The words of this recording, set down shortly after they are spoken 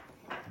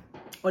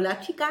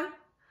Hola chica,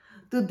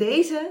 doe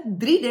deze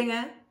 3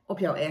 dingen op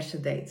jouw eerste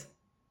date.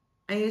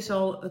 En je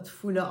zal het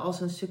voelen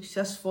als een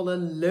succesvolle,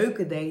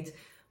 leuke date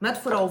met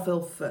vooral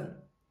veel fun.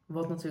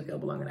 Wat natuurlijk heel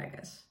belangrijk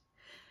is.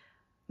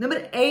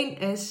 Nummer 1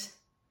 is,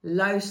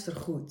 luister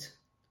goed.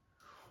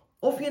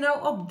 Of je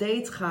nou op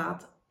date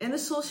gaat, in een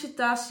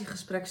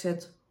sollicitatiegesprek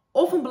zit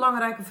of een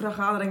belangrijke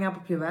vergadering hebt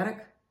op je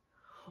werk.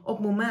 Op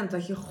het moment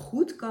dat je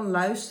goed kan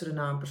luisteren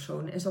naar een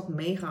persoon, is dat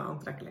mega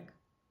aantrekkelijk.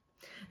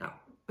 Nou,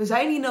 we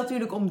zijn hier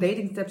natuurlijk om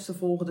datingtips te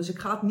volgen, dus ik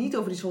ga het niet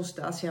over die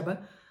sollicitatie hebben.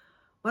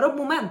 Maar op het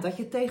moment dat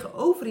je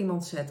tegenover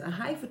iemand zit en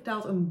hij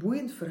vertelt een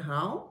boeiend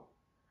verhaal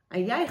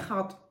en jij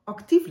gaat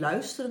actief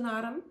luisteren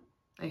naar hem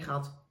en je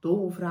gaat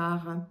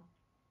doorvragen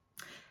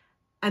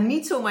en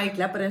niet zomaar je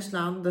klepper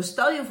inslaan. Dus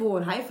stel je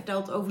voor, hij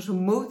vertelt over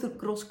zijn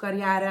motocross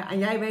carrière en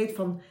jij weet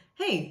van,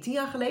 hey, 10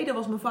 jaar geleden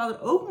was mijn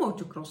vader ook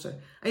motocrosser.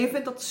 En je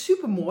vindt dat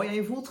super mooi en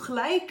je voelt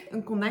gelijk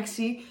een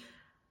connectie.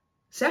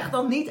 Zeg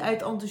dan niet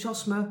uit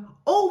enthousiasme,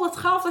 oh wat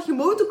gaaf dat je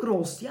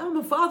motocrost. Ja,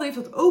 mijn vader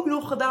heeft dat ook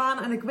nog gedaan.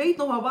 En ik weet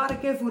nog wel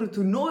waar ik voor het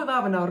toernooi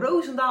waren we naar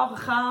Roosendaal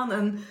gegaan.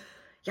 En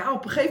ja,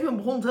 op een gegeven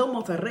moment begon het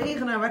helemaal te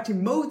regenen en werd die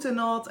motor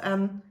nat.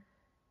 En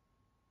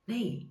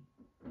nee,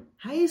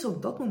 hij is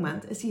op dat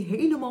moment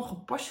helemaal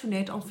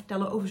gepassioneerd aan het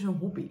vertellen over zijn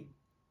hobby.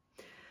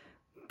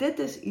 Dit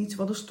is iets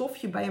wat een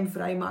stofje bij hem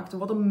vrijmaakt en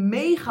wat hem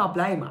mega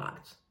blij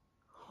maakt.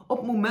 Op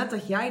het moment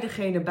dat jij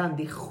degene bent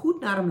die goed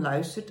naar hem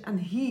luistert en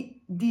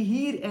die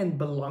hierin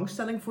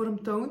belangstelling voor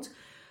hem toont,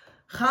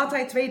 gaat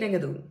hij 2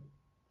 dingen doen.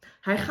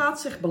 Hij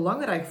gaat zich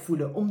belangrijk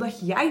voelen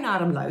omdat jij naar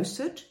hem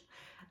luistert.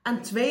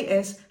 En 2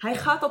 is, hij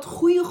gaat dat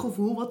goede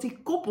gevoel wat hij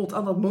koppelt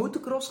aan dat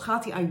motocross,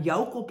 gaat hij aan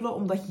jou koppelen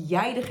omdat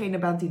jij degene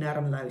bent die naar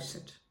hem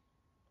luistert.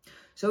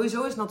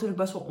 Sowieso is het natuurlijk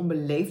best wel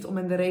onbeleefd om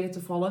in de reden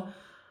te vallen.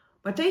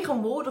 Maar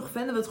tegenwoordig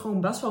vinden we het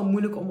gewoon best wel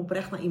moeilijk om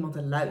oprecht naar iemand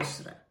te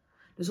luisteren.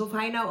 Dus of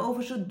hij nou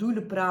over zijn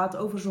doelen praat,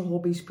 over zijn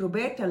hobby's,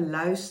 probeer te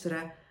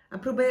luisteren. En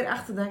probeer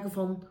echt te denken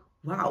van,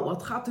 wauw,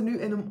 wat gaat er nu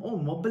in hem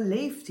om? Wat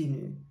beleeft hij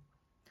nu?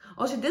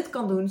 Als je dit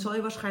kan doen, zal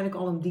je waarschijnlijk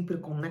al een diepere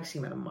connectie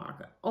met hem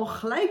maken. Al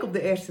gelijk op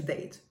de eerste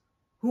date.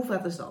 Hoe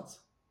vet is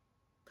dat?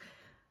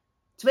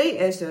 2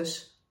 is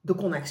dus de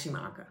connectie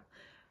maken.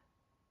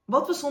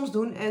 Wat we soms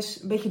doen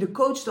is een beetje de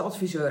coach, de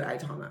adviseur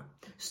uithangen.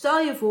 Stel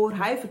je voor,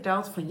 hij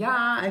vertelt van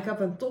ja, ik heb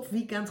een tof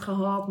weekend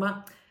gehad,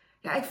 maar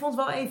ja, ik vond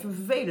het wel even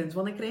vervelend.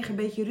 Want ik kreeg een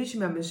beetje ruzie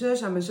met mijn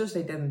zus en mijn zus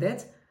deed dit en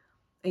dit.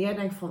 En jij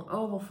denkt van,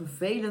 oh wat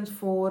vervelend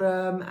voor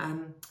hem.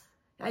 En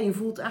ja, je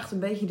voelt echt een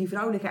beetje die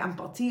vrouwelijke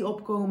empathie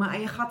opkomen.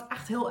 En je gaat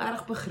echt heel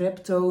erg begrip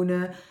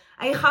tonen.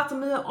 En je gaat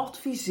hem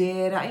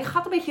adviseren. En je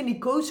gaat een beetje in die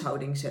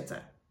coachhouding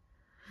zitten.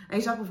 En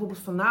je zegt bijvoorbeeld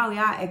van, nou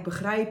ja, ik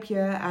begrijp je.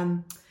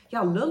 En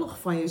ja, lullig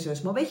van je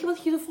zus. Maar weet je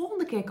wat je de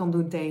volgende keer kan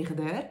doen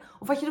tegen haar?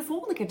 Of wat je de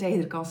volgende keer tegen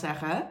haar kan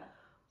zeggen?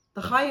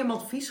 Dan ga je hem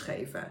advies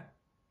geven.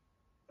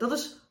 Dat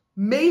is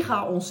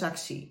mega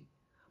onsexy.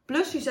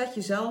 Plus je zet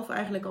jezelf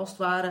eigenlijk als het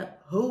ware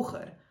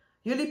hoger.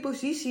 Jullie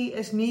positie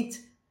is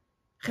niet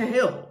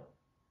geheel.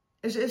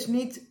 Is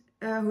niet,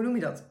 hoe noem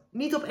je dat?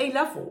 Niet op 1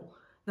 level.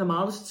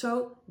 Normaal is het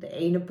zo, de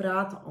ene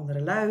praat, de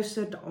andere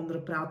luistert, de andere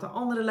praat, de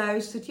andere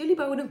luistert. Jullie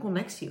bouwen een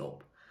connectie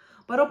op.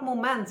 Maar op het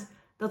moment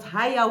dat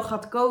hij jou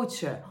gaat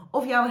coachen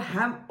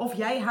of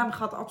jij hem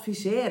gaat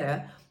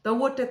adviseren,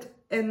 dan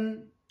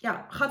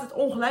gaat het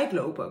ongelijk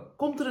lopen.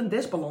 Komt er een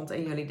disbalans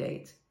in jullie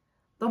date?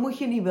 Dan moet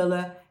je niet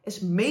willen, is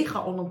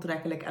mega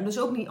onaantrekkelijk en dus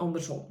ook niet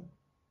andersom.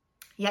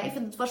 Jij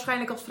vindt het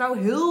waarschijnlijk als vrouw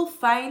heel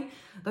fijn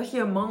dat je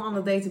een man aan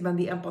het daten bent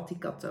die empathie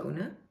kan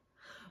tonen.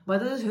 Maar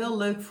dat is heel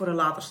leuk voor een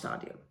later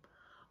stadium.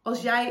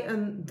 Als jij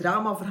een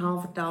dramaverhaal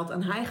vertelt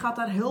en hij gaat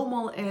daar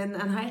helemaal in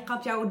en hij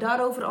gaat jou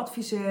daarover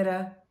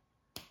adviseren,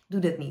 doe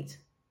dit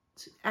niet.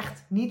 Het is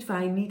echt niet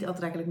fijn, niet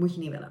aantrekkelijk, moet je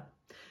niet willen.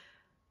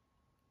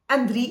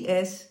 En 3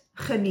 is,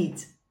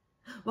 geniet.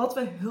 Wat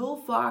we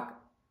heel vaak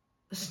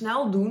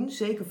snel doen,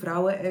 zeker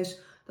vrouwen, is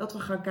dat we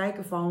gaan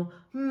kijken van,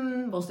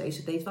 was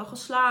deze date wel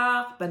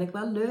geslaagd? Ben ik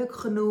wel leuk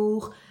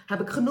genoeg?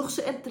 Heb ik genoeg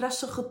zijn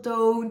interesse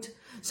getoond?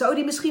 Zou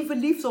die misschien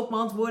verliefd op me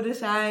aan het worden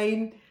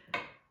zijn?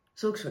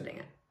 Zulke soort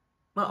dingen.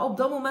 Maar op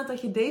dat moment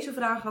dat je deze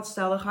vraag gaat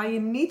stellen, ga je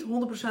niet 100%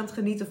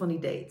 genieten van die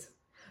date.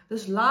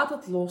 Dus laat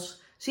het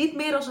los. Zie het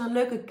meer als een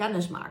leuke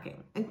kennismaking.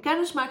 Een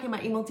kennismaking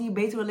met iemand die je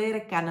beter wil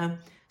leren kennen.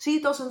 Zie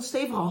het als een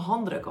stevige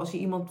handdruk als je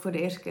iemand voor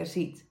de eerste keer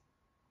ziet.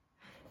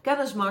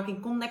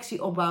 Kennismaking,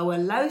 connectie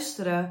opbouwen,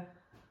 luisteren.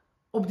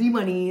 Op die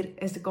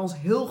manier is de kans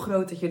heel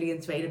groot dat jullie een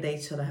tweede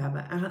date zullen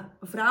hebben. En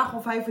vragen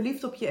of hij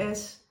verliefd op je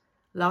is,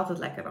 laat het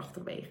lekker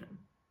achterwege.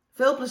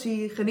 Veel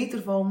plezier, geniet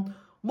ervan.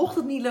 Mocht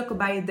het niet lukken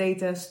bij het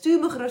daten, stuur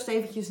me gerust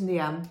eventjes een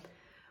DM.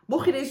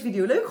 Mocht je deze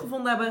video leuk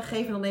gevonden hebben,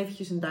 geef me dan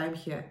eventjes een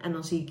duimpje en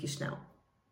dan zie ik je snel.